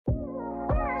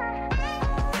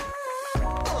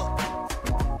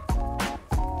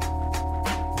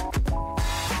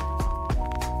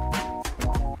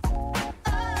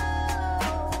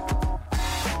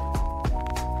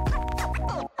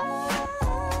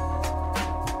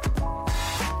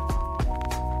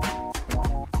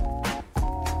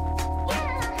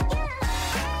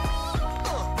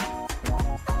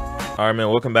All right, man.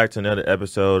 Welcome back to another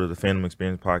episode of the Phantom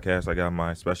Experience Podcast. I got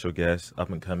my special guest,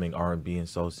 up and coming R&B and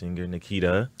soul singer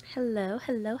Nikita. Hello.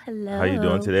 How you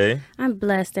doing today? I'm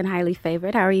blessed and highly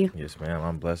favored. How are you? Yes, ma'am.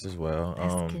 I'm blessed as well.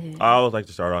 That's good. I always like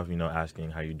to start off,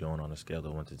 asking how you doing on a scale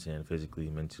of 1 to 10,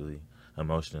 physically, mentally,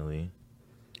 emotionally.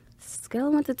 Scale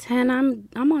of 1 to 10,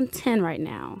 I'm on 10 right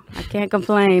now. I can't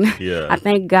complain. Yeah. I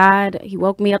thank God He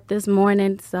woke me up this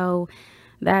morning, so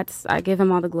I give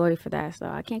Him all the glory for that. So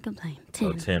I can't complain.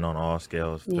 10. So 10 on all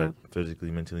scales, Yeah. physically,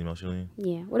 mentally, emotionally.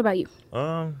 Yeah. What about you?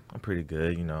 I'm pretty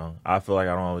good. I feel like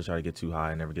I don't always try to get too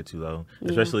high and never get too low,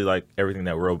 especially like everything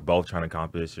that we're both trying to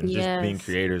accomplish and just being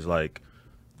creators. Like,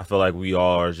 I feel like we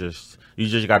all are you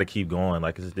just got to keep going.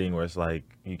 Like, it's a thing where it's like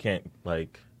you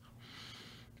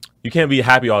can't be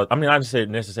happy all. I mean, not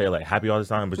necessarily like happy all the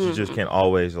time, but you just can't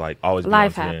always be Life on 10.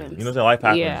 happens. You know what I'm saying? Life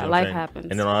happens. Yeah, you know what life I'm saying? happens.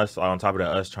 And then on top of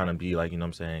that, us trying to be like,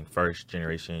 first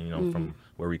generation, from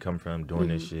where we come from, doing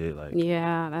this shit. Like,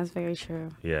 Yeah, that's very true.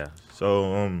 yeah.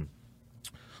 So,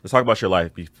 let's talk about your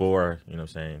life before, you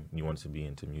wanted to be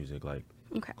into music. Like,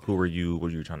 Okay. who were you? What were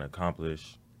you trying to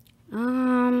accomplish?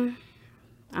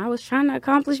 I was trying to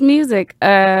accomplish music.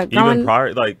 Even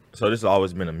prior, so this has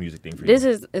always been a music thing for you.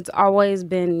 It's always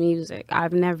been music.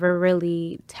 I've never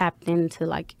really tapped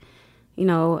into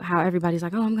how everybody's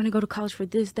like, oh, I'm going to go to college for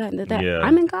this, that, and that. Yeah.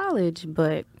 I'm in college,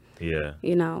 but, Yeah.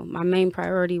 My main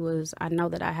priority was I know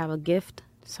that I have a gift,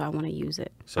 so I want to use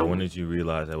it. So when did you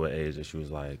realize at what age that she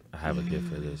was like, I have a gift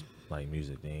for this, like,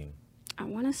 music thing? I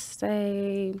want to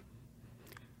say,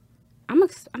 I'm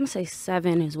gonna say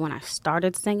 7 is when I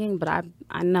started singing, but I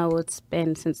know it's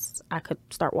been since I could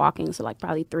start walking, so like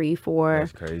probably 3, 4.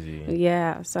 That's crazy.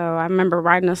 Yeah, so I remember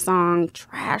writing a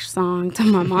trash song to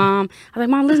my mom. I was like,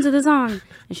 Mom, listen to the song.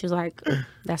 And she was like,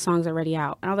 that song's already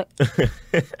out. And I was like,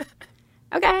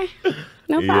 okay,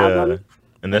 no problem. Yeah.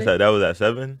 And that was at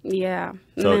 7? Yeah, and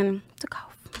So- then took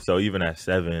off. So even at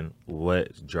 7,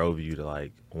 what drove you to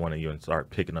like want to even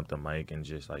start picking up the mic and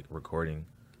just like recording?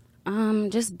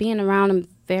 Just being around a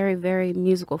very, very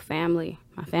musical family.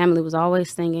 My family was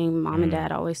always singing. Mom and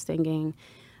Dad always singing.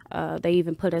 They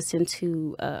even put us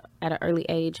into, at an early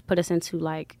age,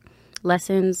 like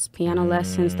lessons, piano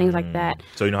lessons, things like that.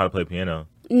 So you know how to play piano?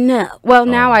 No. Well,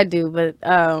 now I do, but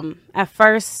at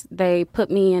first they put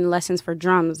me in lessons for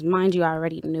drums. Mind you, I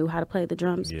already knew how to play the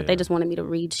drums, but they just wanted me to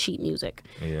read sheet music.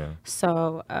 Yeah.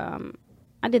 So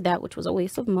I did that, which was a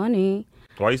waste of money.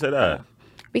 Why you say that?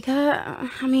 Because, I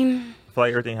feel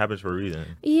like everything happens for a reason.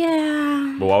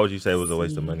 Yeah. But why would you say it was a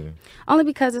waste of money? Only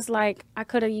because it's like I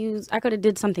could have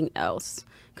did something else.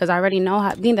 Because I already knew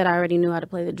how to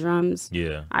play the drums.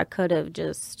 Yeah. I could have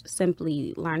just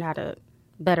simply learned how to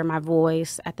better my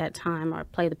voice at that time or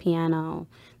play the piano,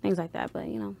 things like that. But,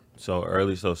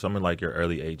 So some of like your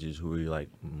early ages, who were you like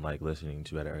listening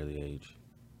to at an early age?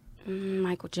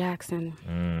 Michael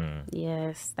Jackson.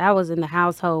 Yes, that was in the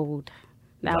household.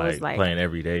 That was like playing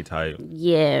everyday type.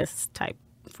 Yes, type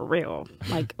for real.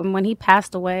 Like when he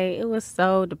passed away, it was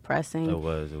so depressing. It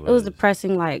was. It was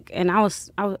depressing. Like, and I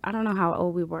don't know how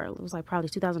old we were. It was like probably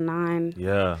 2009.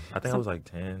 Yeah, I think I was like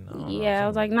 10. I don't know, Yeah, I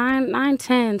was like 9,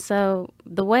 10. So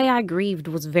the way I grieved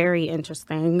was very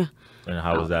interesting. And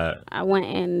how was that? I went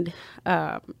and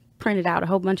printed out a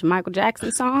whole bunch of Michael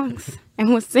Jackson songs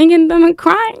and was singing them and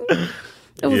crying.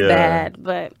 It was bad,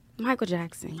 but Michael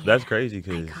Jackson. Yeah. That's crazy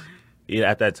because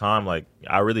at that time, like,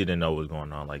 I really didn't know what was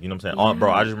going on. Like, you know what I'm saying?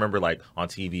 Bro, I just remember, like, on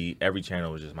TV, every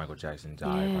channel was just Michael Jackson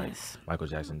died. Yes. Like, Michael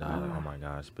Jackson died. Like, oh, my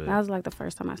gosh. But That was like the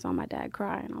first time I saw my dad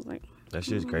cry, and I was like, that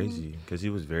shit's crazy because he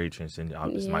was very transcendent.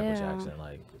 It's Michael Yeah. Jackson.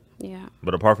 Like, yeah.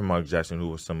 but apart from Michael Jackson, who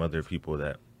was some other people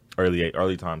that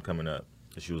early time coming up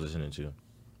that she was listening to?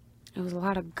 It was a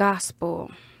lot of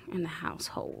gospel in the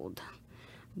household.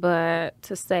 But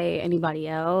to say anybody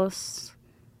else,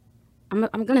 I'm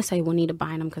going to say Juanita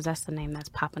Bynum because that's the name that's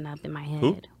popping up in my head.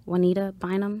 Who? Juanita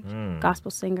Bynum,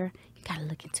 gospel singer. You got to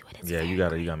look into it. It's Yeah, you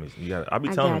got me. I'll be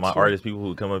I telling got my you. artists, people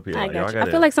who come up here, I like, got yo, you. I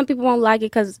feel like some people won't like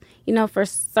it because, for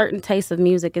certain tastes of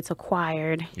music, it's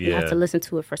acquired. You have Yeah. to listen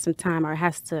to it for some time or it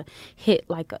has to hit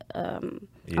like a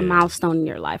Yeah. milestone in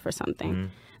your life or something.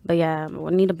 But yeah,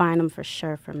 Juanita Bynum for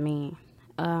sure for me.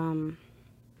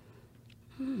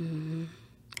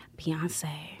 Beyonce.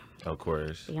 Of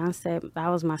course. Beyonce, that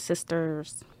was my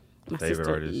sister's. My Favorite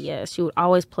sister, artist. yeah, she would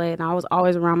always play it, and I was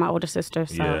always around my older sister,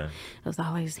 so Yeah. it was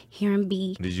always hearing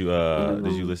B. Did you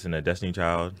listen to Destiny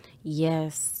Child?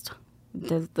 Yes,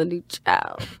 the new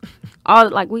child.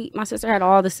 My sister had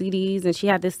all the CDs, and she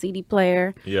had this CD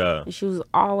player, Yeah. and she was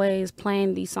always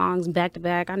playing these songs back to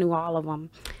back. I knew all of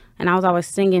them, and I was always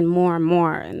singing more and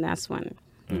more, and that's when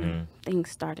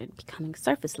things started becoming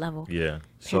surface level. Yeah.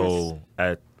 So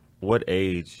what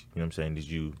age, you know what I'm saying, did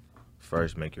you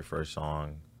first make your first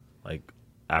song? Like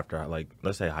after, like,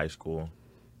 let's say high school,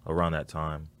 around that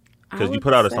time? Because you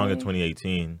put out a song in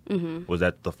 2018. Mm-hmm. Was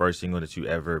that the first single that you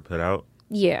ever put out?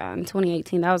 Yeah, in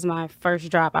 2018. That was my first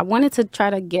drop. I wanted to try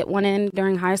to get one in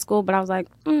during high school, but I was like,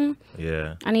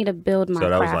 yeah, I need to build my craft. So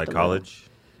that was like college?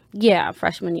 Yeah,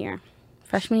 freshman year.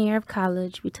 Freshman year of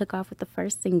college, we took off with the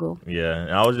first single. Yeah,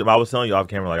 and I was telling you off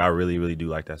camera, like, I really, really do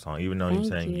like that song. Even though you're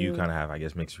saying you kind of have, I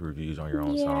guess, mixed reviews on your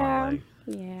own song. Like,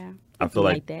 yeah. I feel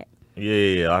like that.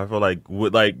 Yeah. I feel like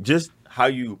with like just how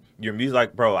your music,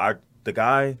 like, bro. The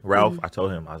guy Ralph, I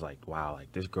told him, I was like, wow,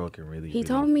 like this girl can really. He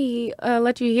told me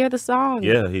let you hear the song.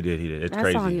 Yeah, he did. It's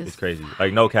crazy. It's crazy.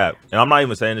 Like, no cap. And I'm not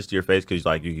even saying this to your face because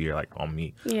like you hear like on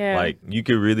me. Yeah. Like you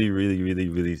could really, really, really,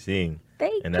 really sing.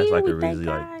 And that's like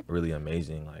a really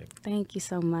amazing, like. Thank you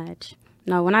so much.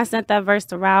 No, when I sent that verse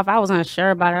to Ralph, I was unsure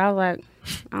about it. I was like,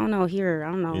 I don't know here. I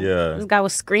don't know. Yeah. This guy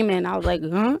was screaming. I was like,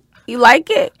 huh? You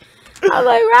like it? I was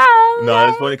like, Ralph. No,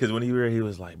 it's funny because when he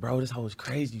was like, bro, this hoe was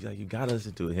crazy. Like, you gotta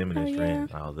listen to him and his friend.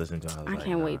 I was listening to him. I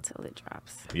can't wait till it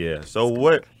drops. Yeah. So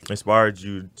what inspired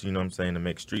you, you know what I'm saying, to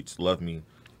make Streets Love Me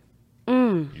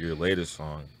your latest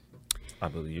song, I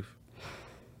believe?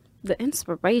 The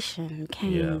inspiration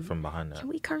came from behind that. Can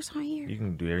we curse on here? You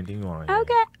can do everything you want.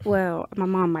 Okay. Well, my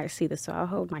mom might see this, so I'll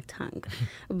hold my tongue.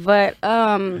 But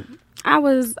I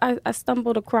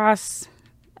stumbled across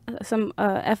some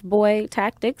F-boy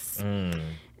tactics,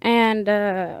 and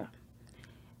the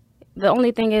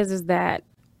only thing is that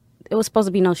it was supposed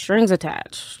to be no strings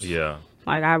attached. Yeah.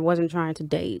 Like, I wasn't trying to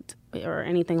date or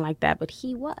anything like that, but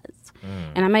he was.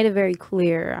 And I made it very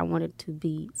clear I wanted to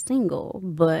be single,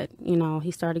 but, you know,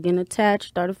 he started getting attached,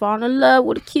 started falling in love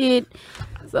with a kid.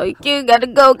 So the kid got to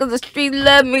go because the streets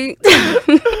love me.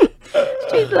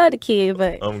 Streets love the kid,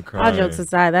 but I'm crying. All jokes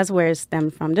aside, that's where it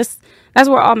stemmed from. That's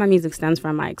where all my music stems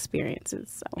from, my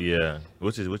experiences. So. Yeah,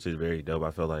 which is very dope. I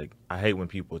feel like I hate when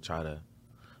people try to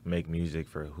make music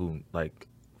for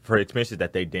for experiences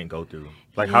that they didn't go through.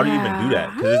 Like, how do you even do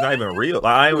that? Because it's not even real.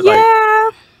 Like,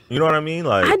 you know what I mean?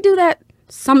 Like, I do that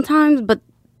sometimes, but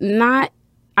not.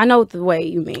 I know the way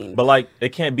you mean. But like, it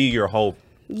can't be your whole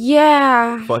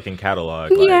fucking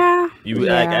catalog. Like,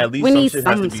 like, at least we need some shit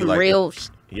has to be like real.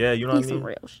 Yeah, you know what I mean? Some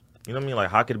real. You know what I mean? Like,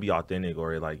 how could it be authentic,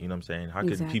 or like, you know what I'm saying? How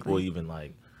could people even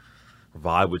like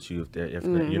vibe with you if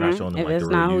you're not showing them like it's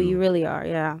the not real who you? you really are?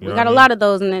 Yeah, You we know got a lot of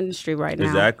those in the industry right now.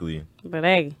 Exactly. But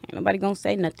hey, ain't nobody gonna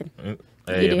say nothing.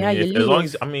 Hey, as long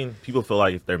as people feel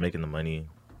like if they're making the money,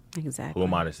 exactly. who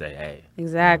am I to say, hey?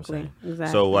 Exactly.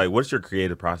 Exactly. So like, what's your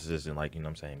creative process in, like, you know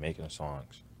what I'm saying, making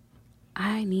songs?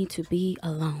 I need to be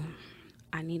alone.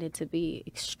 I need it to be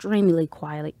extremely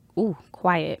quiet.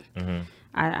 Quiet. Mm-hmm.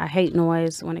 I hate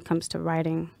noise when it comes to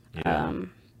writing. Yeah.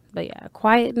 But yeah,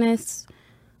 quietness,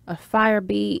 a fire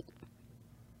beat,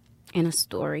 and a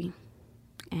story.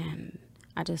 And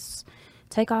I just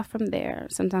take off from there.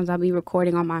 Sometimes I'll be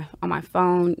recording on my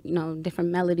phone, you know,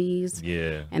 different melodies.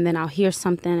 Yeah. And then I'll hear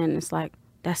something and it's like,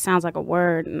 that sounds like a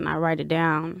word, and I write it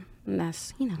down. And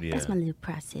that's, that's my little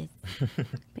process.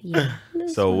 But yeah.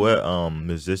 So what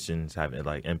musicians have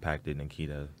like impacted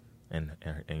Nikita and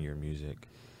your music?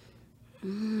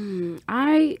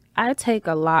 I take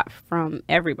a lot from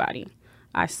everybody.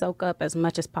 I soak up as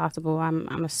much as possible.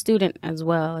 I'm a student as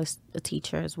well as a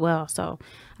teacher as well, so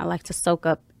I like to soak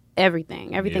up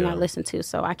everything I listen to.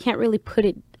 So I can't really put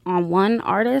it on one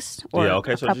artist or so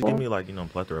couple. just give me like, you know, a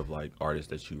plethora of like artists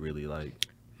that you really like.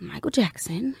 Michael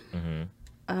Jackson.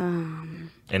 And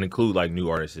include like new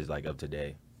artists like of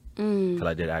today. Because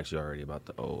I did ask you already about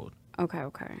the old. Okay.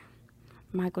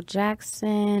 Michael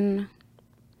Jackson.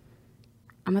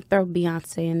 I'm gonna throw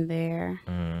Beyonce in there.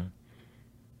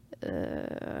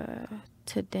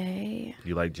 Today.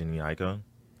 You like Jenny Aiko?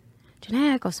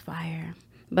 Jenny Aiko's fire.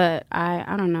 But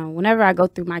I don't know. Whenever I go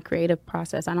through my creative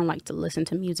process, I don't like to listen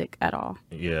to music at all.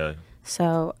 Yeah.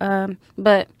 So,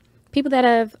 but people that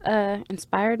have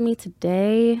inspired me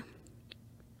today.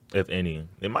 If any.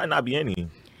 It might not be any.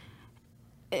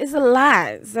 It's a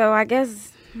lot. So I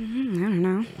guess, I don't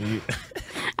know.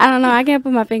 I don't know. I can't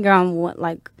put my finger on what,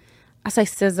 like, I say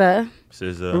SZA.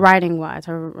 Writing wise,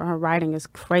 her writing is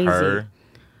crazy.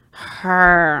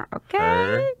 Her. Okay.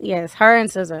 Her? Yes, her and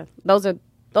SZA. Those are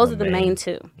the main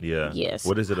two. Yeah. Yes.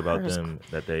 What is it about them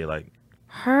that they like?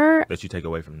 Her. That you take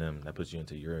away from them that puts you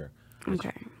into your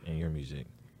in your music.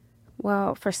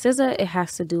 Well, for SZA, it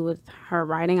has to do with her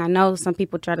writing. I know some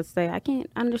people try to say I can't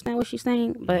understand what she's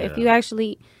saying, but if you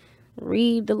actually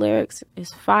read the lyrics.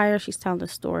 It's fire. She's telling a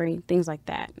story, things like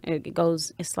that. It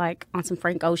goes, it's like on some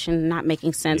Frank Ocean, not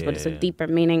making sense, but it's a deeper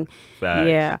meaning. Facts.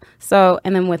 Yeah. So,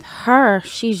 and then with her,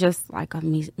 she's just like a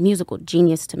musical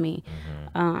genius to me.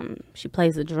 She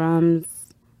plays the drums,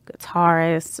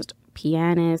 guitarist,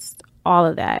 pianist, all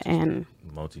of that. And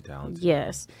multi-talented.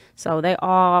 Yes. So they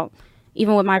all,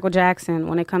 even with Michael Jackson,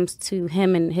 when it comes to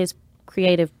him and his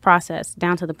creative process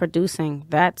down to the producing,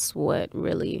 that's what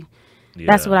really...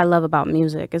 That's what I love about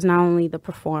music. It's not only the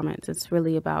performance; it's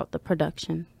really about the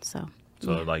production. So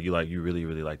like you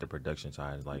really like the production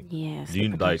side. Like, yes. Do you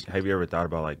like? Have you ever thought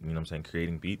about, like, you know what I'm saying,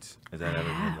 creating beats? Is that ever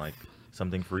been like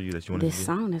something for you that you want to do? This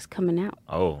song is coming out.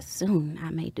 Soon. I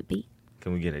made the beat.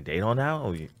 Can we get a date on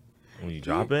that? When you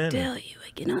drop in? I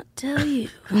cannot tell you.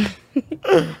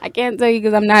 I can't tell you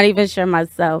because I'm not even sure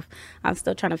myself. I'm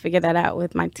still trying to figure that out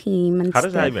with my team and How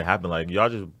does that even happen? Like, y'all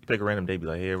just pick a random day, be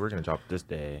like, hey, we're going to drop this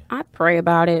day. I pray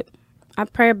about it.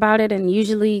 And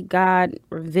usually God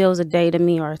reveals a day to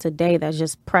me, or it's a day that's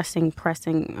just pressing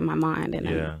in my mind.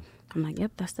 And I'm like,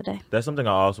 yep, that's the day. That's something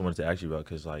I also wanted to ask you about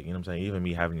because, like, you know what I'm saying? Even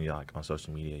me having you, like, on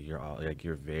social media,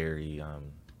 you're very...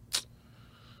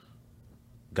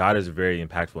 God is very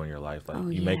impactful in your life.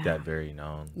 Like, you make that very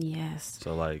known. Yes.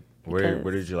 So, like, where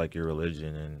did you, like, your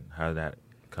religion and how did that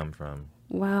come from?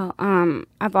 Well,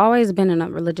 I've always been in a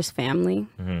religious family.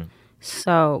 Mm-hmm.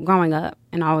 So growing up,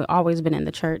 and I've always been in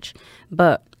the church.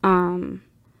 But I want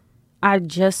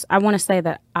to say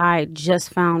that I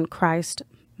just found Christ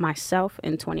myself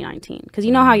in 2019, because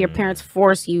you know how your parents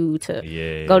force you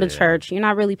to go to church. You're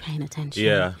not really paying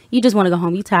attention. You just want to go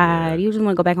home. You tired. You just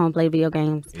want to go back home and play video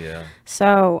games.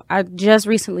 So I just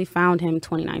recently found him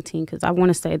 2019, because I want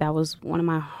to say that was one of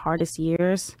my hardest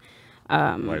years.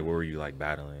 Like, what were you, like,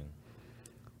 battling?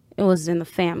 It was in the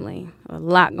family, a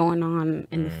lot going on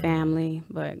in the family,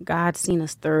 but God seen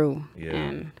us through.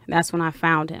 And that's when I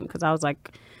found him, because I was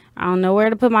like, I don't know where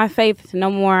to put my faith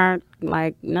no more.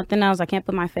 Like, nothing else. I can't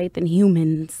put my faith in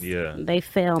humans. They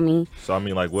fail me. So I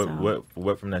mean, like,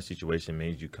 what from that situation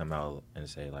made you come out and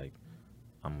say, like,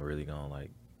 I'm really gonna,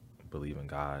 like, believe in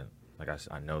God? Like,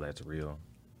 I know that's real.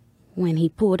 When he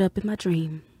pulled up in my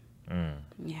dream.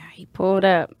 He pulled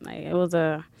up. Like,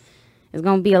 it's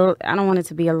gonna be I don't want it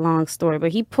to be a long story,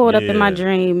 but he pulled up in my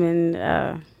dream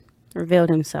and revealed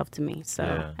himself to me.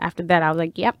 So after that, I was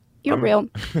like, yep. You're real.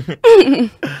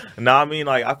 No, I mean,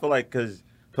 like, I feel like because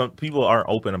people aren't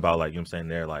open about, like, you know what I'm saying,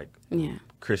 they're like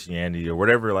Christianity or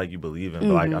whatever, like, you believe in. But,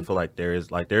 like, I feel like there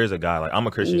is a guy, like, I'm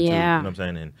a Christian too, you know what I'm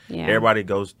saying? And everybody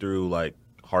goes through, like,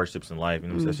 hardships in life, you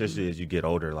know, especially as you get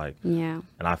older, like, and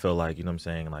I feel like, you know what I'm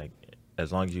saying, like,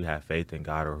 as long as you have faith in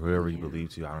God or whoever you believe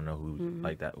to, I don't know who,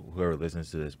 like, that, whoever listens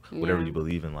to this, whatever you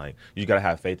believe in, like, you got to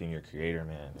have faith in your creator,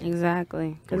 man.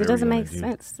 Exactly. Because it doesn't make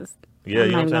sense. Yeah,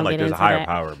 you know what I'm saying? Like, there's a higher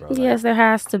power, bro. Yes, there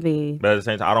has to be. But at the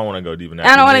same time, I don't want to go deep in that.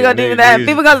 I don't want to go deep in that.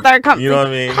 People going to start coming. You know what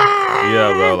I mean?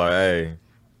 Yeah, bro. Like, hey.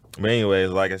 But anyways,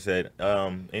 like I said,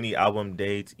 any album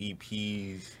dates,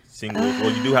 EPs, singles?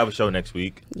 Well, you do have a show next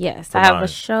week. Yes, I have a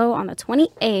show on the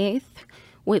 28th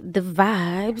with The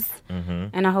Vibes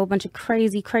and a whole bunch of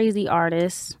crazy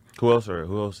artists. Who else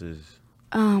is?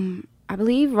 I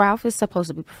believe Ralph is supposed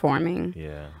to be performing.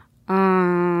 Yeah.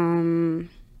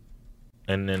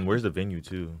 And then where's the venue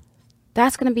too?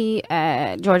 That's gonna be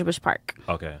at George Bush Park.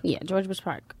 Okay. Yeah, George Bush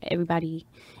Park. Everybody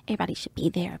should be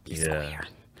there. Be square.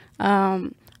 I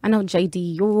know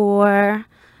JD Yor.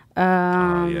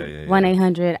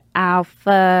 1-800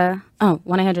 Alpha.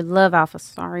 1-800 Love Alpha.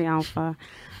 Sorry, Alpha.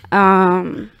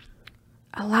 A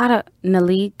lot of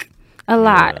Nalik. A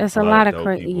lot. It's a lot of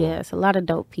crazy. Yeah, it's a lot of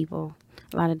dope people.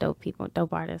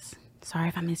 Dope artists. Sorry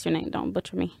if I missed your name. Don't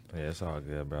butcher me. Yeah, it's all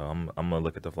good, bro. I'm gonna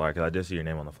look at the flyer because I did see your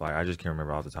name on the flyer. I just can't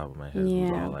remember off the top of my head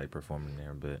who's all, like, performing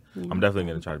there, but I'm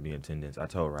definitely gonna try to be in attendance. I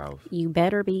told Ralph. You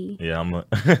better be. Yeah, I'm gonna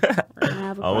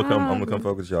come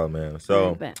focus y'all, man.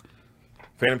 So,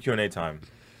 Phantom Q&A time.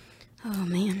 Oh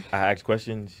man. I ask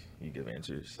questions, you give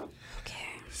answers. Okay.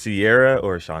 Sierra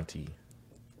or Shanti?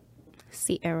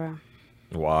 Sierra.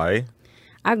 Why?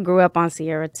 I grew up on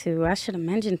Sierra too. I should have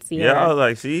mentioned Sierra. Yeah, I was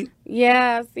like, see?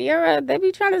 Yeah, Sierra, they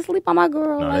be trying to sleep on my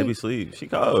girl. No, they be sleep. She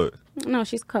cold. No,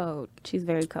 she's cold. She's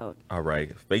very cold. All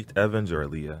right. Faith Evans or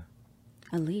Aaliyah?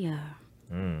 Aaliyah.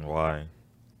 Why?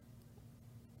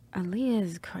 Aaliyah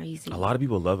is crazy. A lot of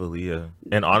people love Aaliyah.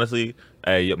 And honestly,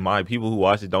 hey, my people who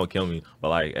watch it don't kill me. But,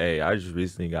 like, hey, I just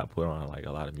recently got put on, like,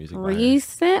 a lot of music.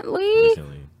 Recently?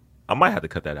 I might have to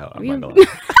cut that out. I'm not gonna lie.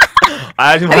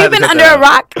 Have you been under a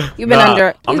rock? You've been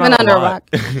under. He's been under a rock.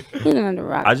 He's been under a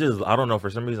rock. I don't know. For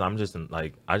some reason, I'm just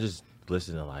like, I just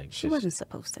listen to, like. She wasn't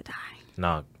supposed to die.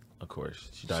 Nah, of course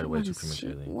she died way too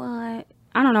prematurely. What?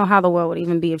 I don't know how the world would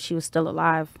even be if she was still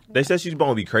alive. They said she's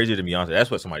going to be crazier than Beyonce.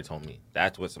 That's what somebody told me.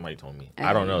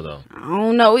 I don't know, though. I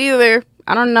don't know either.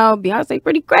 I don't know. Beyonce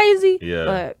pretty crazy. Yeah.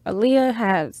 But Aaliyah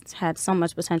has had so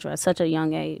much potential at such a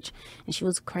young age. And she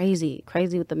was crazy.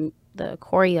 Crazy with the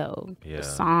choreo, the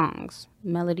songs,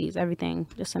 melodies, everything.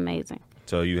 Just amazing.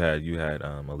 So you had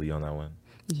Aaliyah on that one?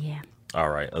 Yeah. All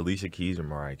right. Alicia Keys or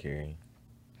Mariah Carey?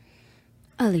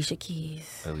 Alicia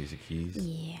Keys. Alicia Keys?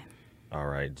 Yeah. All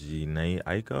right. Jhené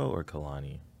Aiko or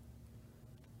Kalani?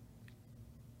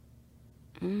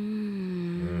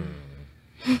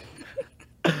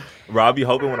 Bro, I'll be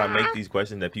hoping when I make these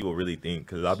questions that people really think,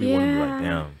 because I'll be wanting to be like,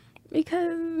 damn.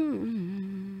 Because,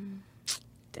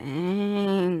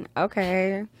 dang.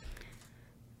 Okay.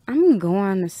 I'm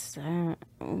going to say, I'm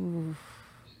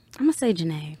going to say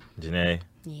Jhené. Jhené?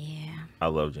 Yeah. I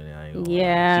love Jhené. I ain't gonna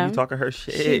Yeah. lie. She be talking her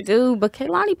shit. She do, but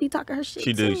Kehlani be talking her shit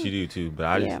She too. do too.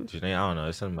 But Jhené, I don't know.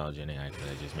 There's something about Jhené Aiko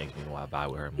that just makes me want to vibe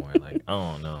with her more. Like, I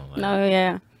don't know. Like, No,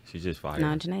 yeah. She's just fire. No,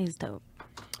 Jhené's dope.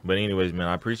 But anyways, man,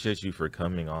 I appreciate you for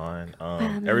coming on.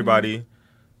 Everybody,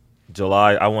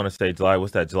 July, I want to say July,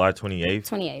 what's that, July 28th?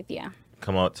 28th, yeah.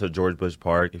 Come out to George Bush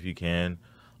Park if you can.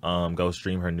 Go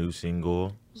stream her new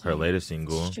single, her latest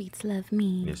single. Streets Love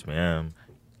Me. Yes, ma'am.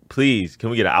 Please, can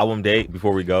we get an album date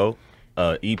before we go?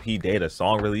 EP date, a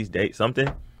song release date,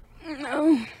 something?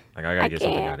 No. Like, I got to get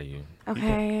something out of you. Okay.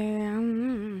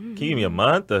 Can you give me a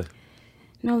month?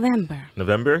 November.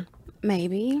 November?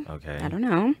 Maybe. Okay. I don't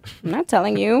know. I'm not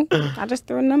telling you. I just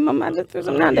threw something out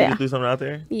there. You threw something out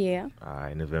there? Yeah. All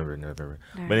right, November. All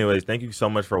But right. anyways, thank you so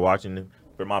much for watching.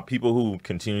 For my people who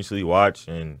continuously watch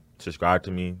and subscribe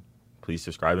to me, please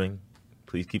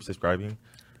keep subscribing.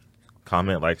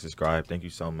 Comment, like, subscribe. Thank you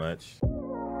so much.